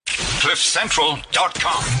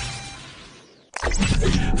CliffCentral.com.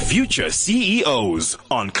 Future CEOs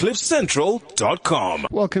on CliffCentral.com.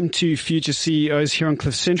 Welcome to Future CEOs here on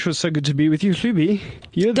Cliff Central. So good to be with you, Hlubi.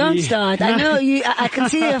 Don't start. I know you. I can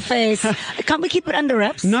see your face. Can't we keep it under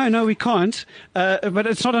wraps? No, we can't. But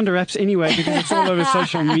it's not under wraps anyway because it's all over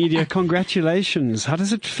social media. Congratulations. How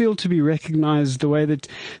does it feel to be recognized the way that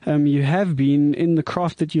you have been in the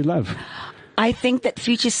craft that you love? I think that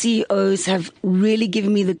future CEOs have really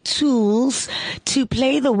given me the tools to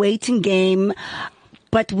play the waiting game,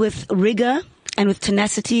 but with rigor and with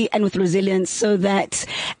tenacity and with resilience, so that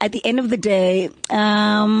at the end of the day,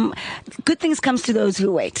 good things comes to those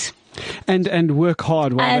who wait. And work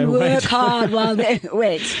hard while they wait. And work hard while they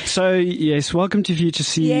wait. So, yes, welcome to Future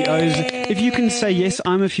CEOs. Yay. If you can say, yes,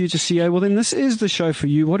 I'm a future CEO, well, then this is the show for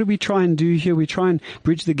you. What do we try and do here? We try and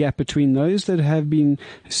bridge the gap between those that have been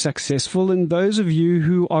successful and those of you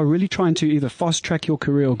who are really trying to either fast track your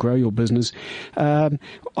career or grow your business. On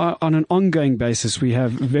an ongoing basis, we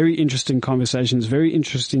have very interesting conversations, very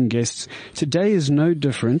interesting guests. Today is no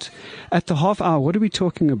different. At the half hour, what are we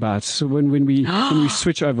talking about? So when we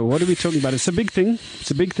switch over, what are we talking about? It's a big thing.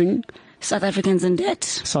 South Africans in debt.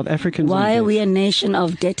 South Africans Why in debt. are we a nation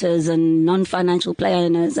of debtors and non-financial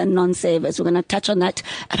planners and non-savers? We're going to touch on that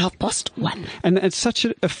at 1:30. And it's such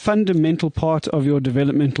a fundamental part of your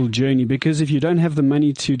developmental journey, because if you don't have the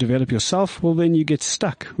money to develop yourself, well, then you get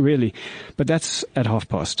stuck, really. But that's at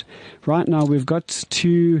 1:30. Right now, we've got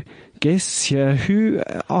two guests here who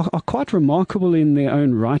are quite remarkable in their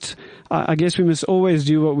own right. I guess we must always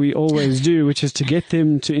do what we always do, which is to get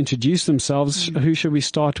them to introduce themselves. Who should we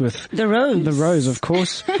start with? The Rose. The Rose, of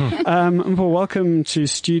course. Well, welcome to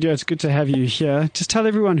studio. It's good to have you here. Just tell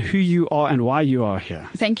everyone who you are and why you are here.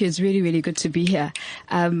 Thank you. It's really, really good to be here.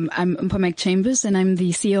 I'm Mpho Chambers, and I'm the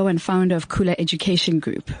CEO and founder of Kula Education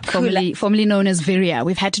Group, formerly known as Viria.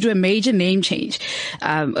 We've had to do a major name change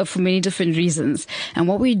for many different reasons. And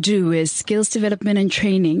what we do is skills development and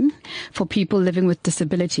training for people living with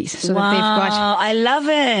disabilities. So that they've got, I love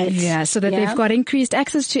it. Yeah, so that they've got increased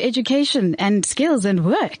access to education and skills and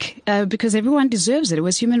work, because everyone deserves it. It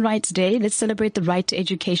was Human Rights Day. Let's celebrate the right to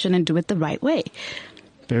education and do it the right way.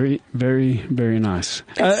 Very, very, very nice.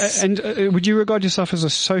 And would you regard yourself as a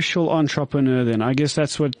social entrepreneur then? I guess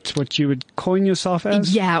that's what you would coin yourself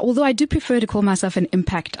as? Yeah, although I do prefer to call myself an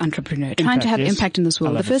impact entrepreneur, trying to have impact in this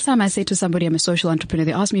world. The first time I say to somebody I'm a social entrepreneur,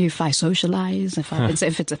 they ask me if I socialize, if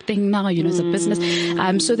it's a thing now, it's a business.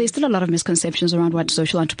 So there's still a lot of misconceptions around what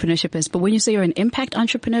social entrepreneurship is. But when you say you're an impact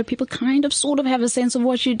entrepreneur, people kind of sort of have a sense of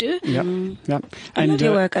what you do. Yep. I love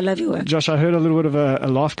your work. I love your work. Josh, I heard a little bit of a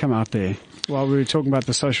laugh come out there while we were talking about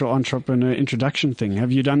the social entrepreneur introduction thing.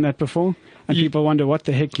 Have you done that before? And people wonder what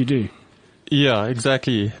the heck you do. Yeah,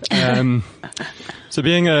 exactly. So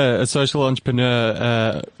being a social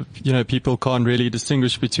entrepreneur, people can't really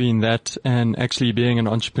distinguish between that and actually being an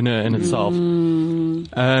entrepreneur in itself.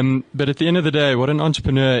 But at the end of the day, what an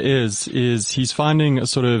entrepreneur is he's finding a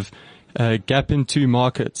sort of gap in two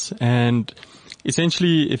markets. And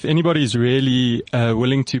essentially, if anybody's really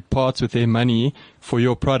willing to part with their money for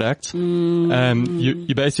your product,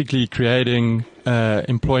 you're basically creating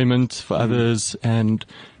employment for others and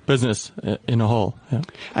business in a whole. Yeah.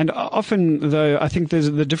 And often, though, I think there's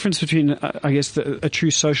the difference between, a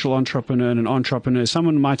true social entrepreneur and an entrepreneur.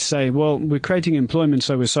 Someone might say, well, we're creating employment,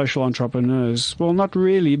 so we're social entrepreneurs. Well, not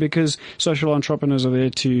really, because social entrepreneurs are there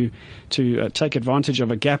to take advantage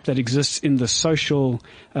of a gap that exists in the social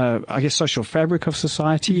fabric of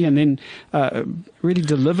society, and then really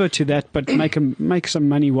deliver to that, but make some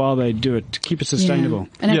money while they do it to keep it sustainable.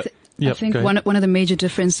 Yeah. And I think one of the major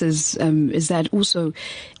differences is that also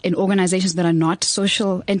in organizations that are not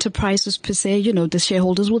social enterprises per se, the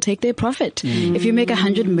shareholders will take their profit. If you make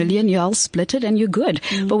 100 million, you'll split it and you're good.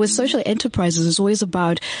 But with social enterprises, it's always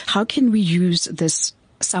about how can we use this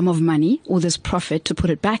sum of money or this profit to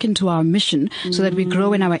put it back into our mission so that we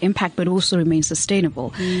grow in our impact but also remain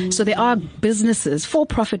sustainable. So there are businesses,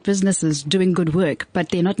 for-profit businesses doing good work, but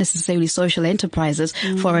they're not necessarily social enterprises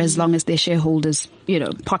for as long as their shareholders,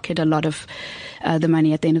 pocket a lot of the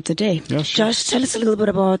money at the end of the day. Yes. Josh, tell us a little bit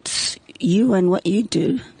about you and what you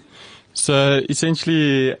do. So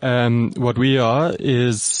essentially, what we are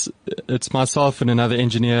is, it's myself and another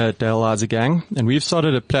engineer, Dale Isagang, and we've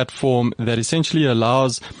started a platform that essentially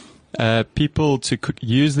allows people to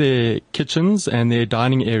use their kitchens and their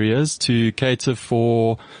dining areas to cater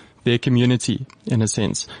for their community, in a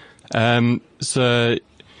sense. So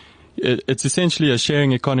it's essentially a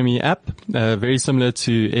sharing economy app, very similar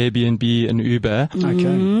to Airbnb and Uber.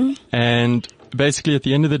 Okay. And basically at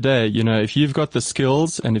the end of the day, if you've got the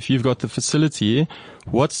skills and if you've got the facility,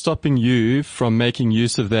 what's stopping you from making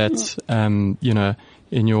use of that,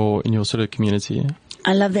 in your sort of community?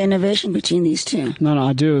 I love the innovation between these two. No,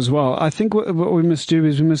 I do as well. I think what we must do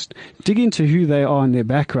is we must dig into who they are and their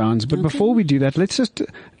backgrounds. But before we do that, let's just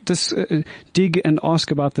dig and ask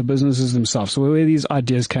about the businesses themselves. So where these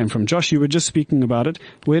ideas came from. Josh, you were just speaking about it.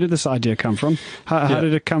 Where did this idea come from? How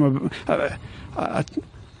did it come about?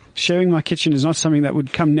 Sharing my kitchen is not something that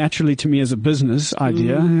would come naturally to me as a business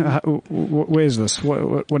idea. Where's this?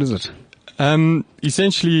 What is it?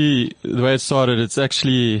 Essentially, the way it started, it's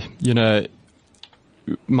actually,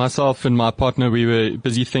 myself and my partner, we were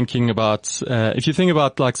busy thinking about, if you think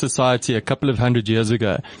about like society a couple of 100 years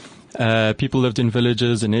ago, people lived in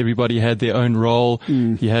villages and everybody had their own role.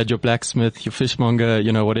 You had your blacksmith, your fishmonger,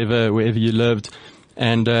 whatever, wherever you lived,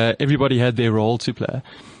 and everybody had their role to play.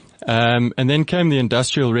 And then came the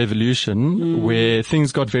Industrial Revolution, where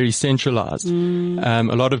things got very centralized. A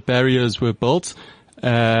lot of barriers were built,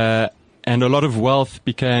 and a lot of wealth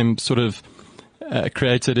became sort of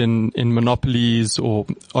created in monopolies or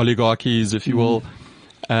oligarchies, if you will,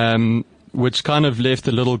 which kind of left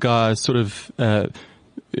the little guy sort of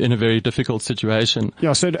in a very difficult situation.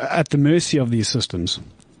 Yeah, so at the mercy of these systems.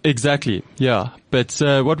 Exactly, yeah. But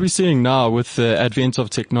what we're seeing now with the advent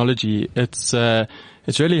of technology, it's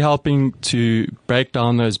really helping to break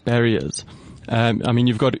down those barriers.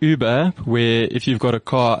 You've got Uber, where if you've got a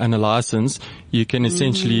car and a license, you can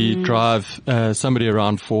essentially drive somebody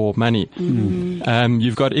around for money.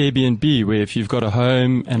 You've got Airbnb, where if you've got a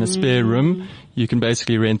home and a spare room, you can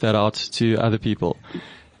basically rent that out to other people.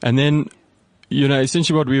 And then,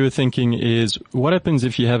 essentially what we were thinking is, what happens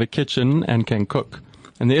if you have a kitchen and can cook?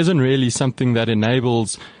 And there isn't really something that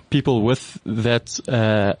enables people with that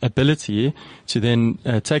ability to then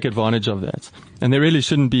take advantage of that. And there really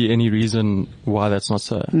shouldn't be any reason why that's not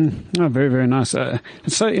so. Oh, very, very nice.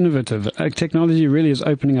 It's so innovative. Technology really is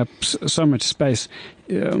opening up so much space.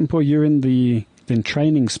 Paul, you're in the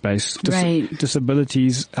training space. Right.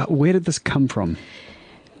 Disabilities. Where did this come from?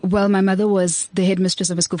 Well, my mother was the headmistress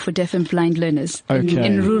of a school for deaf and blind learners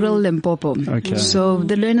in rural Limpopo. Okay. So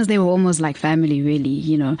the learners, they were almost like family,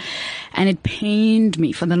 really, And it pained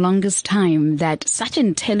me for the longest time that such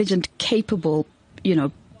intelligent, capable,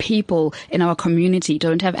 people in our community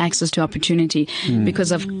don't have access to opportunity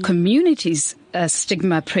because of communities'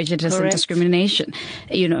 stigma, prejudice, and discrimination.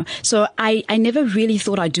 So I never really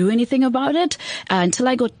thought I'd do anything about it until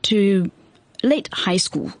I got to late high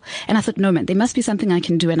school. And I thought, no, man, there must be something I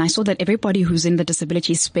can do. And I saw that everybody who's in the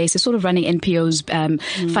disability space is sort of running NPOs,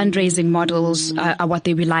 fundraising models are what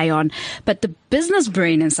they rely on. But the business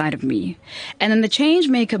brain inside of me and then the change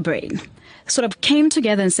maker brain sort of came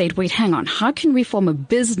together and said, wait, hang on, how can we form a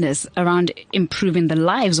business around improving the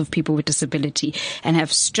lives of people with disability and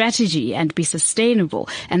have strategy and be sustainable?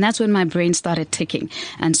 And that's when my brain started ticking.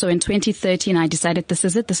 And so in 2013, I decided this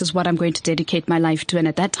is it. This is what I'm going to dedicate my life to. And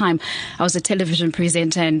at that time, I was a television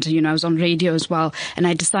presenter and, I was on radio as well. And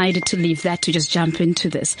I decided to leave that to just jump into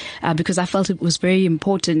this because I felt it was very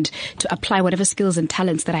important to apply whatever skills and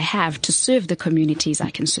talents that I have to serve the communities I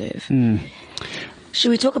can serve.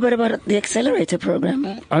 Should we talk a bit about the accelerator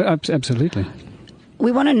program? Absolutely.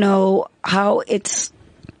 We want to know how it's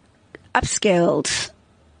upscaled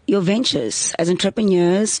your ventures as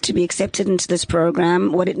entrepreneurs to be accepted into this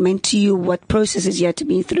program, what it meant to you, what processes you had to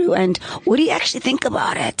be through, and what do you actually think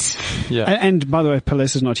about it? Yeah. And by the way,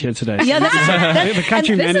 Palace is not here today. Yeah, that's the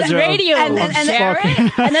country manager. This is radio. And that's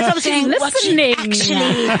what I'm saying. What do you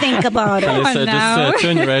actually think about it? So just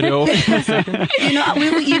turn your radio off for a second.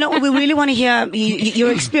 We really want to hear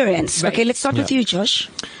your experience. Okay, let's start with you, Josh.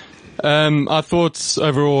 I thought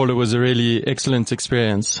overall it was a really excellent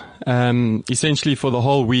experience. Essentially for the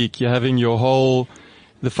whole week, you're having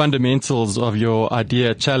the fundamentals of your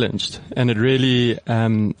idea challenged, and it really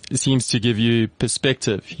seems to give you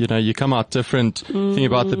perspective. You come out different, think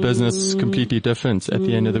about the business completely different at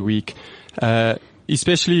the end of the week,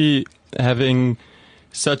 especially having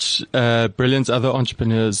such brilliant other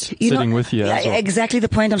entrepreneurs sitting with you. Yeah, exactly the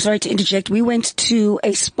point. I'm sorry to interject. We went to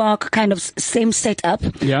a Spark kind of same setup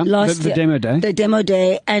last year. Demo day. The demo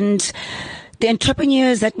day. And the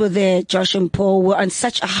entrepreneurs that were there, Josh and Paul, were on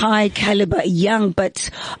such a high caliber, young,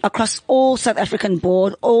 but across all South African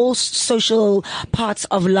board, all social parts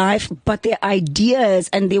of life, but their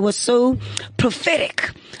ideas, and they were so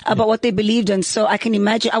prophetic about what they believed in. So I can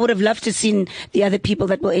imagine, I would have loved to have seen the other people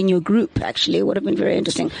that were in your group, actually. It would have been very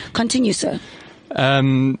interesting. Continue, sir.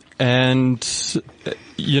 And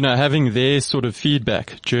having their sort of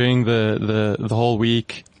feedback during the whole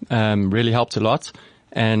week, really helped a lot.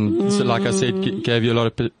 And so, like I said, gave you a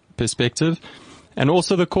lot of perspective. And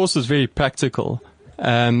also the course is very practical.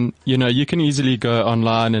 You can easily go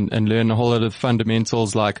online and learn a whole lot of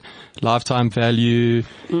fundamentals like lifetime value,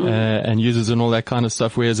 and users and all that kind of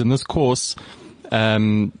stuff. Whereas in this course,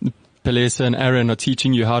 Palesa and Aaron are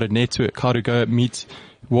teaching you how to network, how to go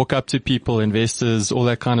walk up to people, investors, all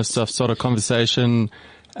that kind of stuff, start a conversation.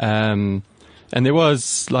 And there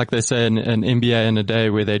was, like they say, an MBA in a day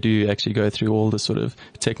where they do actually go through all the sort of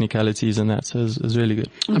technicalities and that. So it's really good.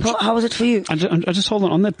 How was it for you? I just hold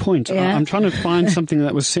on that point. Yeah. I'm trying to find something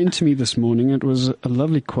that was sent to me this morning. It was a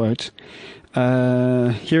lovely quote.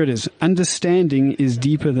 Here it is. Understanding is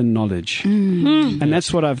deeper than knowledge. And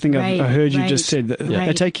that's what I think I heard you just said.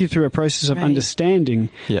 They take you through a process of understanding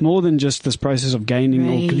more than just this process of gaining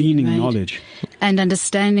or gleaning knowledge. And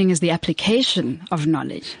understanding is the application of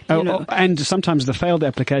knowledge. And sometimes the failed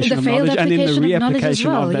application of knowledge and then the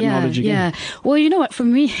reapplication of that knowledge again. Yeah. Well, you know what? For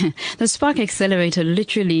me, the Spark Accelerator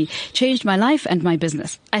literally changed my life and my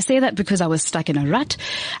business. I say that because I was stuck in a rut.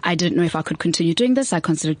 I didn't know if I could continue doing this. I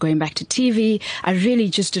considered going back to TV. I really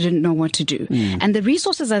just didn't know what to do. And the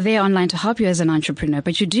resources are there online to help you as an entrepreneur,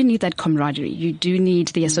 but you do need that camaraderie. You do need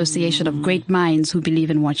the association of great minds who believe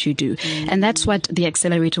in what you do. And that's what the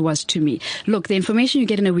accelerator was to me. Look, the information you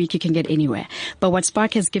get in a week, you can get anywhere. But what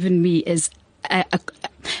Spark has given me is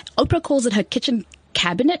Oprah calls it her kitchen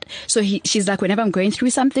cabinet. So she's like, whenever I'm going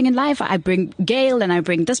through something in life, I bring Gail and I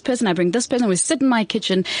bring this person, we sit in my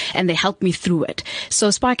kitchen and they help me through it. So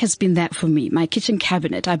Spark has been that for me, my kitchen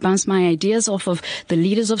cabinet. I bounce my ideas off of the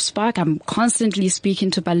leaders of Spark. I'm constantly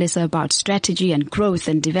speaking to Palesa about strategy and growth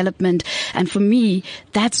and development. And for me,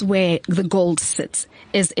 that's where the gold sits,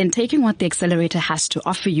 is in taking what the accelerator has to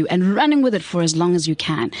offer you and running with it for as long as you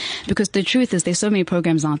can. Because the truth is there's so many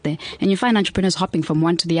programs out there and you find entrepreneurs hopping from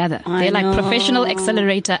one to the other. They're like professional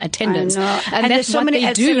accelerator attendants. And there's so many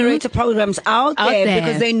accelerator programs out there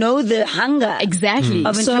because they know the hunger of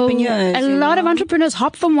entrepreneurs. So a lot of entrepreneurs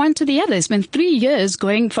hop from one to the other. It's been 3 years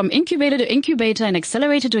going from incubator to incubator and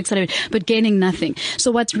accelerator to accelerator, but gaining nothing.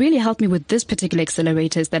 So what's really helped me with this particular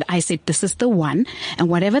accelerator is that I said, this is the one, and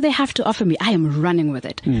whatever they have to offer me, I am running with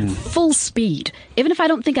it. Full speed. Even if I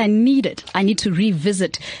don't think I need it, I need to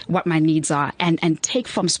revisit what my needs are and take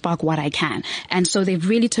from Spark what I can. And so they've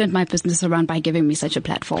really turned my business around by giving me such a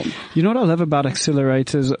platform. You know what I love about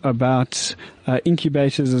accelerators, about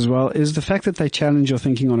incubators as well, is the fact that they challenge your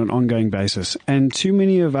thinking on an ongoing basis. And too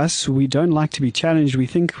many of us, we don't like to be challenged. We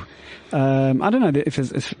think, I don't know,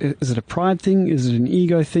 is it a pride thing? Is it an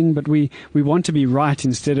ego thing? But we want to be right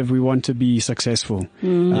instead of we want to be successful.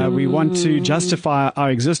 We want to justify our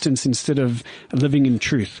existence instead of living in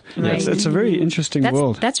truth. Right. It's a very interesting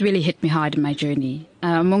world. That's really hit me hard in my journey.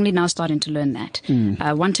 I'm only now starting to learn that.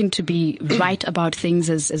 Wanting to be right about things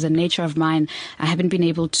is a nature of mine I haven't been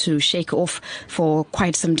able to shake off for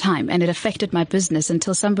quite some time. And it affected my business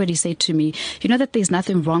until somebody said to me, you know that there's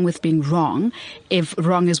nothing wrong with being wrong if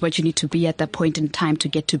wrong is what you need to be at that point in time to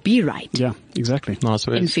get to be right. Yeah, exactly. Nice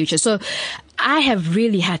way. In future. So I have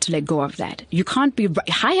really had to let go of that. You can't be right.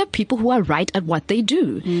 Hire people who are right at what they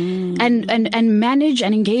do and manage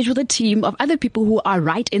and engage with a team of other people who are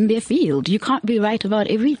right in their field. You can't be right about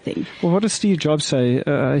everything. Well, what does Steve Jobs say?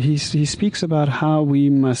 He speaks about how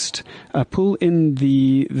we must pull in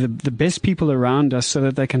the best people around us so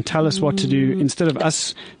that they can tell us what to do instead of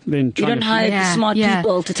us then trying to... You don't hire smart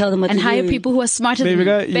people to tell them what to do. And hire people who are smarter than you.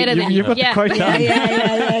 There we go. Better than You've got the quote down.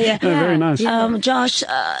 Yeah. Very nice. Josh,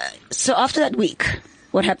 so after that week,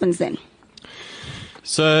 what happens then?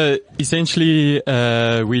 So essentially,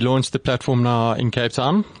 we launched the platform now in Cape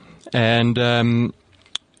Town. And to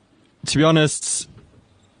be honest,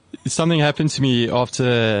 something happened to me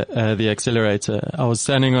after the accelerator. I was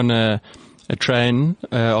standing on a train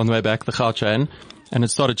on the way back, the Gautrain, and it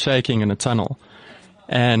started shaking in a tunnel.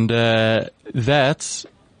 And that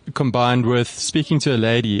combined with speaking to a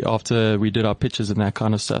lady after we did our pitches and that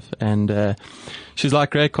kind of stuff. And she's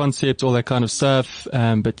like, great concept, all that kind of stuff,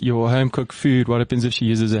 but your home cooked food, what happens if she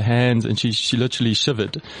uses her hands? And she literally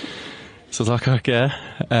shivered. So I was like, okay.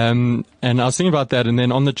 And I was thinking about that. And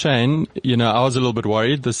then on the train, I was a little bit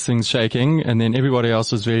worried. This thing's shaking. And then everybody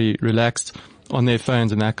else was very relaxed on their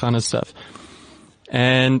phones and that kind of stuff.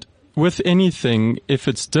 And with anything, if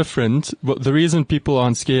it's different, the reason people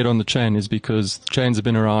aren't scared on the train is because trains have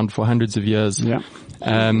been around for hundreds of years. Yeah.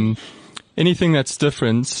 Anything that's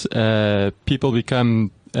different, people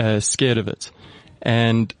become scared of it.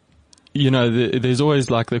 And, there's always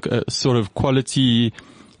like the sort of quality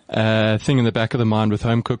thing in the back of the mind with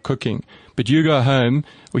home cooked cooking. But you go home,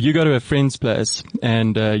 or you go to a friend's place,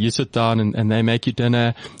 and you sit down and they make you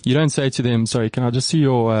dinner. You don't say to them, "Sorry, can I just see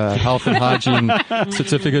your health and hygiene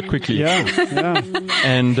certificate quickly?" Yeah.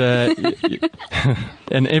 And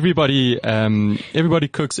and everybody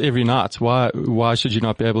cooks every night. Why should you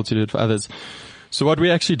not be able to do it for others? So what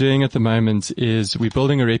we're actually doing at the moment is we're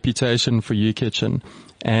building a reputation for U-Kitchen,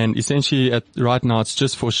 and essentially right now it's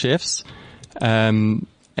just for chefs, and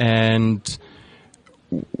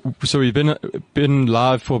so we've been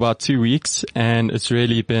live for about 2 weeks, and it's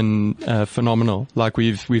really been phenomenal. Like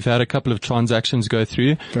we've had a couple of transactions go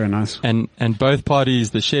through. Very nice. And both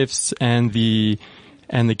parties, the chefs and the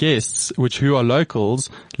guests, who are locals,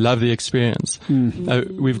 love the experience.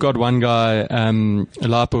 We've got one guy,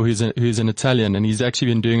 Lapo, who's an Italian, and he's actually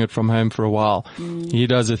been doing it from home for a while. He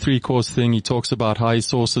does a 3-course thing. He talks about how he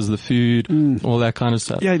sources the food, all that kind of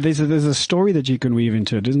stuff. Yeah, there's a story that you can weave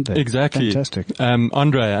into it, isn't there? Exactly. Fantastic.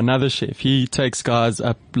 Andre, another chef, he takes guys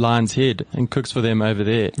up Lion's Head and cooks for them over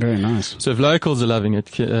there. Very nice. So if locals are loving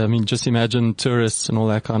it, I mean, just imagine tourists and all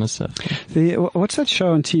that kind of stuff. What's that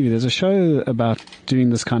show on TV? There's a show about doing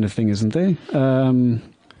this kind of thing, isn't there?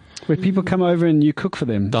 Where people come over and you cook for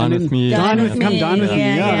them. Dine with me. Dine with me.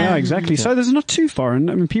 Yeah, exactly. Yeah. So there's not too foreign.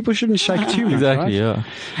 I mean, people shouldn't shake too much, exactly, right?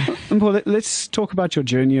 Yeah. And Paul, let's talk about your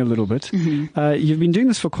journey a little bit. You've been doing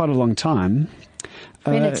this for quite a long time.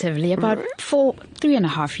 Relatively, about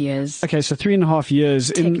 3.5 years. Okay, so 3.5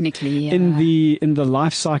 years. Technically, in the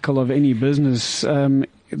life cycle of any business,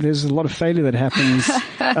 there's a lot of failure that happens,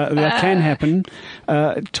 that can happen.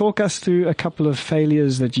 Talk us through a couple of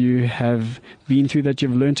failures that you have been through that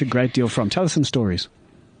you've learned a great deal from. Tell us some stories.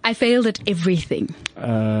 I failed at everything.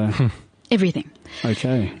 Everything.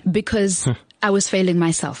 Okay. Because I was failing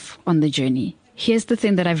myself on the journey. Here's the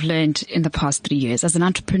thing that I've learned in the past 3 years. As an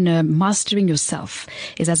entrepreneur, mastering yourself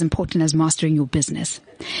is as important as mastering your business.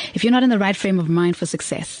 If you're not in the right frame of mind for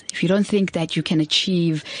success, if you don't think that you can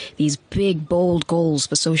achieve these big, bold goals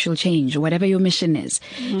for social change or whatever your mission is,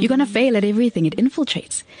 you're going to fail at everything. It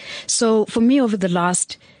infiltrates. So for me, over the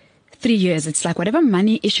last 3 years, it's like whatever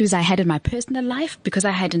money issues I had in my personal life, because I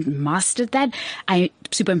hadn't mastered that, I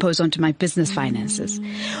superimposed onto my business finances.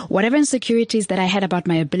 Whatever insecurities that I had about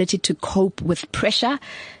my ability to cope with pressure,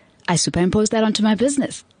 I superimposed that onto my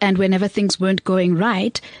business. And whenever things weren't going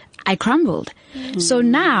right, I crumbled. So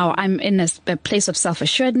now I'm in a place of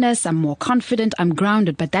self-assuredness. I'm more confident. I'm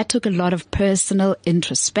grounded. But that took a lot of personal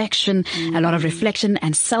introspection, a lot of reflection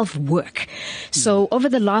and self-work. So over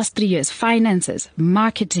the last 3 years, finances,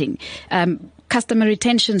 marketing, customer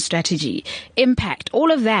retention strategy, impact,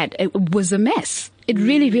 all of that, it was a mess. It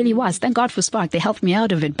really, really was. Thank God for Spark. They helped me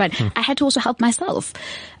out of it. But I had to also help myself.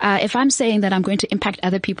 If I'm saying that I'm going to impact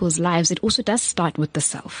other people's lives, it also does start with the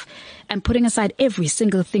self. And putting aside every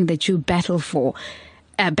single thing that you battle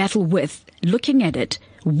with, looking at it,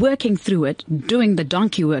 working through it, doing the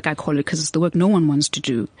donkey work, I call it, because it's the work no one wants to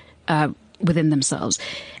do within themselves.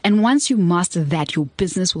 And once you master that, your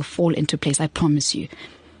business will fall into place. I promise you.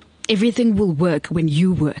 Everything will work when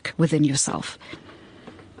you work within yourself.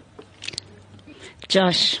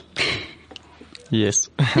 Josh. Yes.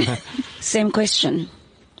 Same question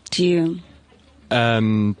to you.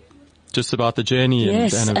 Just about the journey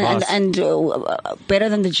yes, and advice. and better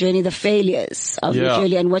than the journey, the failures of the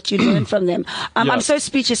journey and what you learn from them. I'm so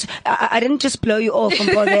speechless. I didn't just blow you off from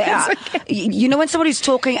there. Okay. You know when somebody's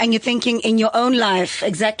talking and you're thinking in your own life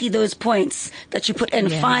exactly those points that you put in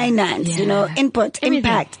finance, you know, input,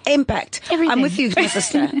 impact. Everything. I'm with you, my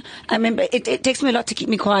sister. I remember it takes me a lot to keep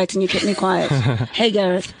me quiet, and you keep me quiet. Hey,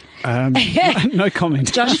 Gareth. No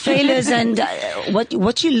comment. Josh, failures and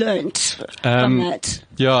what you learned from that.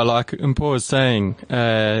 Yeah, like Mpo was saying,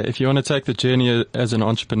 if you want to take the journey as an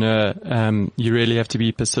entrepreneur, you really have to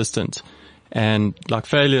be persistent. And like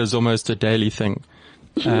failure is almost a daily thing.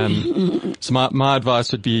 So my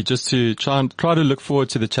advice would be just to try to look forward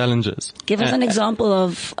to the challenges. Give us an example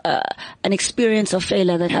of an experience of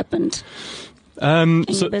failure that happened in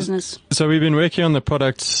your business. So we've been working on the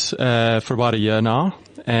product for about a year now.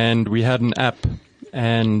 And we had an app,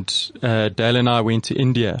 and Dale and I went to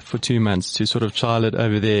India for 2 months to sort of trial it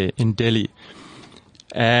over there in Delhi.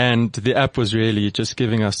 And the app was really just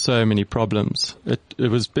giving us so many problems. It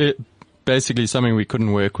was basically something we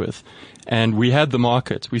couldn't work with. And we had the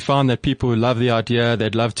market. We found that people would love the idea,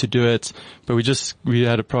 they'd love to do it, but we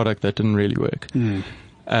had a product that didn't really work.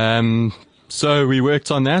 So we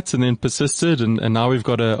worked on that and then persisted, and now we've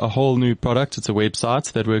got a whole new product. It's a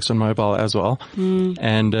website that works on mobile as well.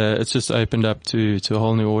 And it's just opened up to a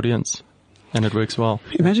whole new audience, and it works well.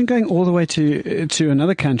 Imagine going all the way to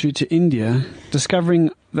another country, to India,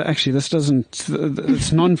 discovering actually, this doesn't,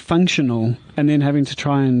 it's non-functional, and then having to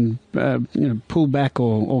try and pull back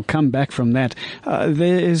or come back from that.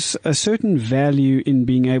 There is a certain value in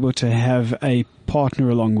being able to have a partner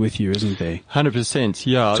along with you, isn't there? 100%.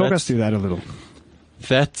 Yeah. Talk us through that a little.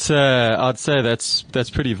 That I'd say that's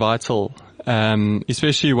pretty vital.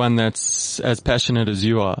 Especially one that's as passionate as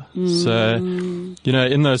you are. So,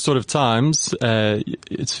 in those sort of times,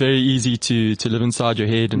 it's very easy to live inside your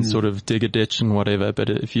head and sort of dig a ditch and whatever. But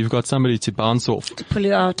if you've got somebody to bounce off, to pull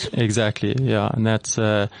you out. Exactly. Yeah. And that's,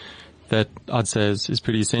 that I'd say is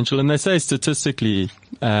pretty essential. And they say statistically,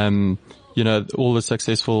 all the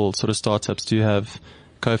successful sort of startups do have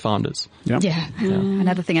co-founders. Yeah.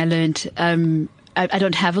 Another thing I learned, I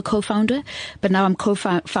don't have a co-founder, but now I'm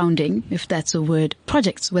co-founding, if that's a word,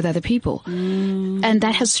 projects with other people. And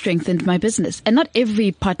that has strengthened my business. And not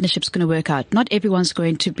every partnership's going to work out. Not everyone's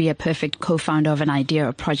going to be a perfect co-founder of an idea,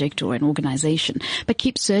 a project, or an organization. But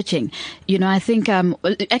keep searching. I think,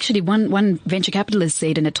 actually one venture capitalist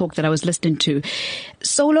said in a talk that I was listening to,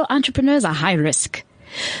 solo entrepreneurs are high risk.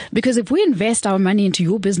 Because if we invest our money into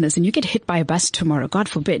your business and you get hit by a bus tomorrow, God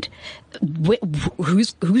forbid,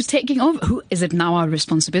 who's taking over? Who is it now our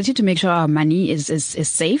responsibility to make sure our money is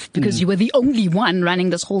safe? Because you were the only one running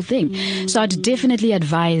this whole thing. So I'd definitely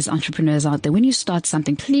advise entrepreneurs out there, when you start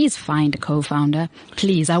something, please find a co-founder.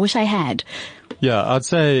 Please. I wish I had. Yeah, I'd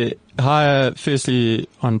say hire firstly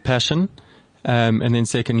on passion. And then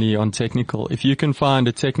secondly on technical. If you can find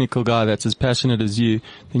a technical guy that's as passionate as you,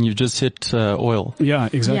 then you've just hit oil. Yeah,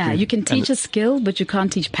 exactly. Yeah, you can teach a skill, but you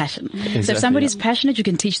can't teach passion. Exactly, so if somebody's passionate, you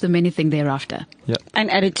can teach them anything thereafter. Yeah.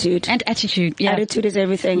 And attitude. Yeah. Attitude is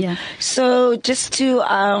everything. Yeah. So just to,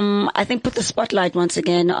 I think, put the spotlight once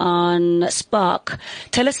again on Spark.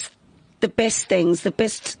 Tell us the best things, the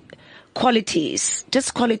best qualities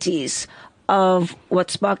of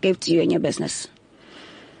what Spark gave to you in your business.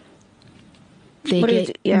 I'd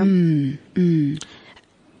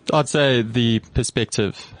say the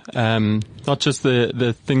perspective, not just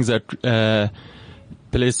the things that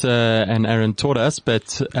Pelesa and Aaron taught us,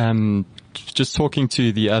 but just talking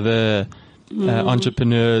to the other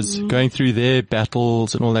entrepreneurs, going through their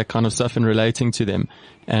battles and all that kind of stuff and relating to them.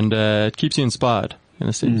 And it keeps you inspired, in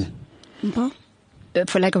a sense.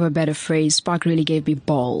 For lack of a better phrase, Spark really gave me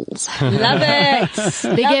balls. Love it.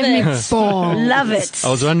 They gave me balls. Love it. I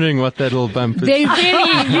was wondering what that little bump is. They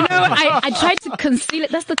really, I tried to conceal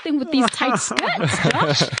it. That's the thing with these tight skirts,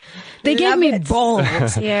 Josh. They gave me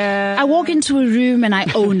balls. Yeah. I walk into a room and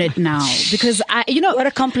I own it now because what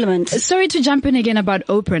a compliment. Sorry to jump in again about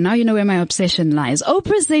Oprah. Now you know where my obsession lies.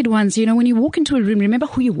 Oprah said once, when you walk into a room, remember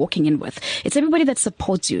who you're walking in with. It's everybody that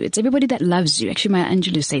supports you. It's everybody that loves you. Actually, Maya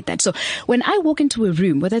Angelou said that. So when I walk into a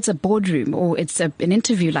room, whether it's a boardroom or it's an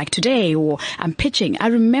interview like today or I'm pitching, I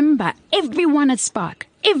remember everyone at Spark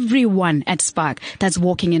that's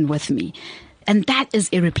walking in with me. And that is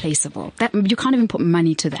irreplaceable. That you can't even put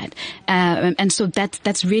money to that. And so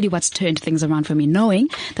that's really what's turned things around for me, knowing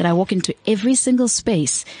that I walk into every single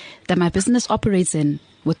space that my business operates in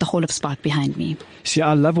with the whole of Spark behind me. See,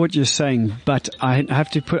 I love what you're saying, but I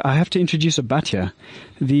have to introduce a but here.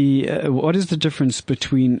 What is the difference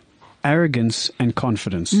between arrogance and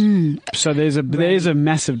confidence? So there's a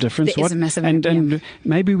massive difference. There is a massive and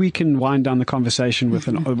maybe we can wind down the conversation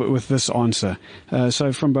with this answer.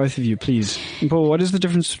 So from both of you, please, Paul, what is the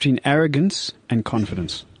difference between arrogance and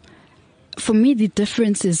confidence? For me, the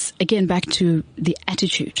difference is again back to the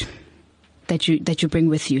attitude that you bring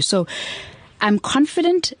with you. So I'm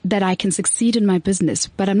confident that I can succeed in my business,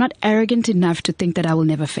 but I'm not arrogant enough to think that I will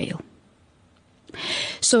never fail.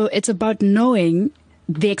 So it's about knowing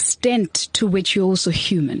the extent to which you're also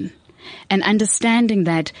human and understanding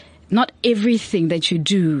that not everything that you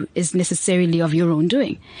do is necessarily of your own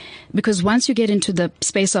doing. Because once you get into the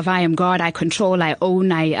space of I am God, I control, I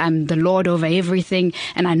own, I'm the Lord over everything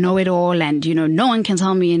and I know it all and, no one can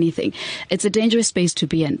tell me anything. It's a dangerous space to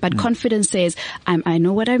be in. But confidence says, I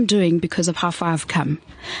know what I'm doing because of how far I've come.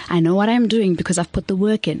 I know what I'm doing because I've put the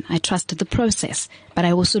work in. I trusted the process. But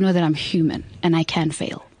I also know that I'm human and I can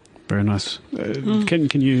fail. Very nice.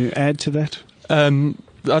 Can you add to that?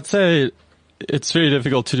 I'd say it's very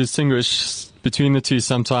difficult to distinguish between the two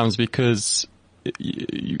sometimes because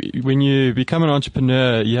when you become an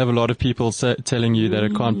entrepreneur, you have a lot of people telling you that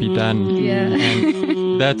it can't be done. Yeah.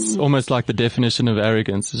 And that's almost like the definition of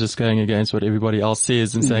arrogance. It's just going against what everybody else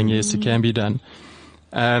says and saying, yes, it can be done.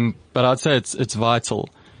 But I'd say it's vital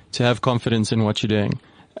to have confidence in what you're doing,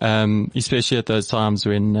 especially at those times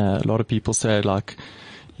when a lot of people say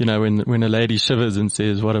when a lady shivers and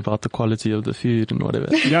says, what about the quality of the food and whatever?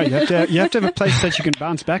 Yeah, you have to have a place that you can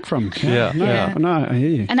bounce back from. Yeah. No, I hear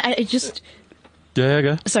you. And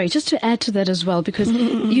Yeah. Sorry, just to add to that as well, because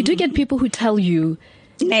you do get people who tell you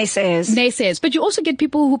naysayers, but you also get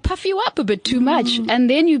people who puff you up a bit too much, and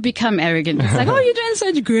then you become arrogant. It's like, oh, you're doing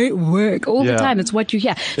such great work all the time. It's what you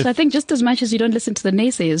hear. So I think just as much as you don't listen to the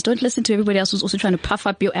naysayers, don't listen to everybody else who's also trying to puff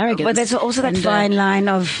up your arrogance. But there's also that fine line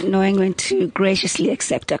of knowing when to graciously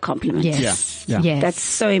accept a compliment. Yes. Yeah. Yes. That's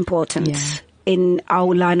so important. Yeah. In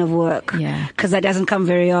our line of work, because that doesn't come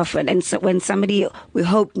very often. And so when somebody, we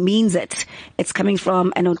hope, means it, it's coming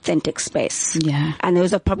from an authentic space. Yeah. And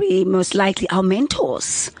those are probably most likely our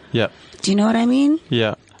mentors. Yeah. Do you know what I mean?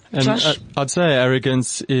 Yeah. And Josh? I'd say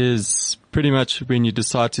arrogance is pretty much when you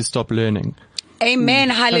decide to stop learning. Amen.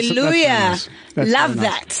 Hallelujah. That's Love very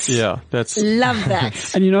nice. that. Yeah, that's Love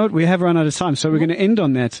that. And you know what? We have run out of time, so we're going to end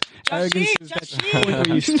on that. Arrogance is that point where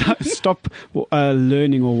you stop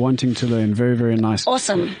learning or wanting to learn. Very, very nice.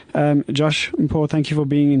 Awesome. Josh and Paul, thank you for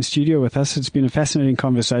being in studio with us. It's been a fascinating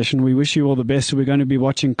conversation. We wish you all the best. We're going to be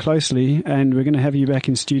watching closely, and we're going to have you back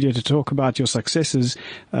in studio to talk about your successes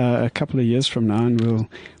a couple of years from now, and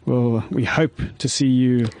we hope to see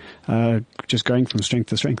you just going from strength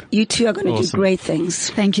to strength. You two are going to do great things.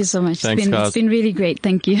 Thank you so much. Thanks, It's been really great.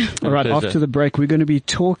 Thank you. All right, pleasure. after the break, we're going to be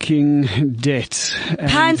talking debt.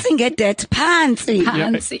 Pantsing, get that. Pantsing.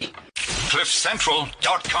 Fancy.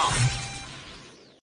 CliffCentral.com.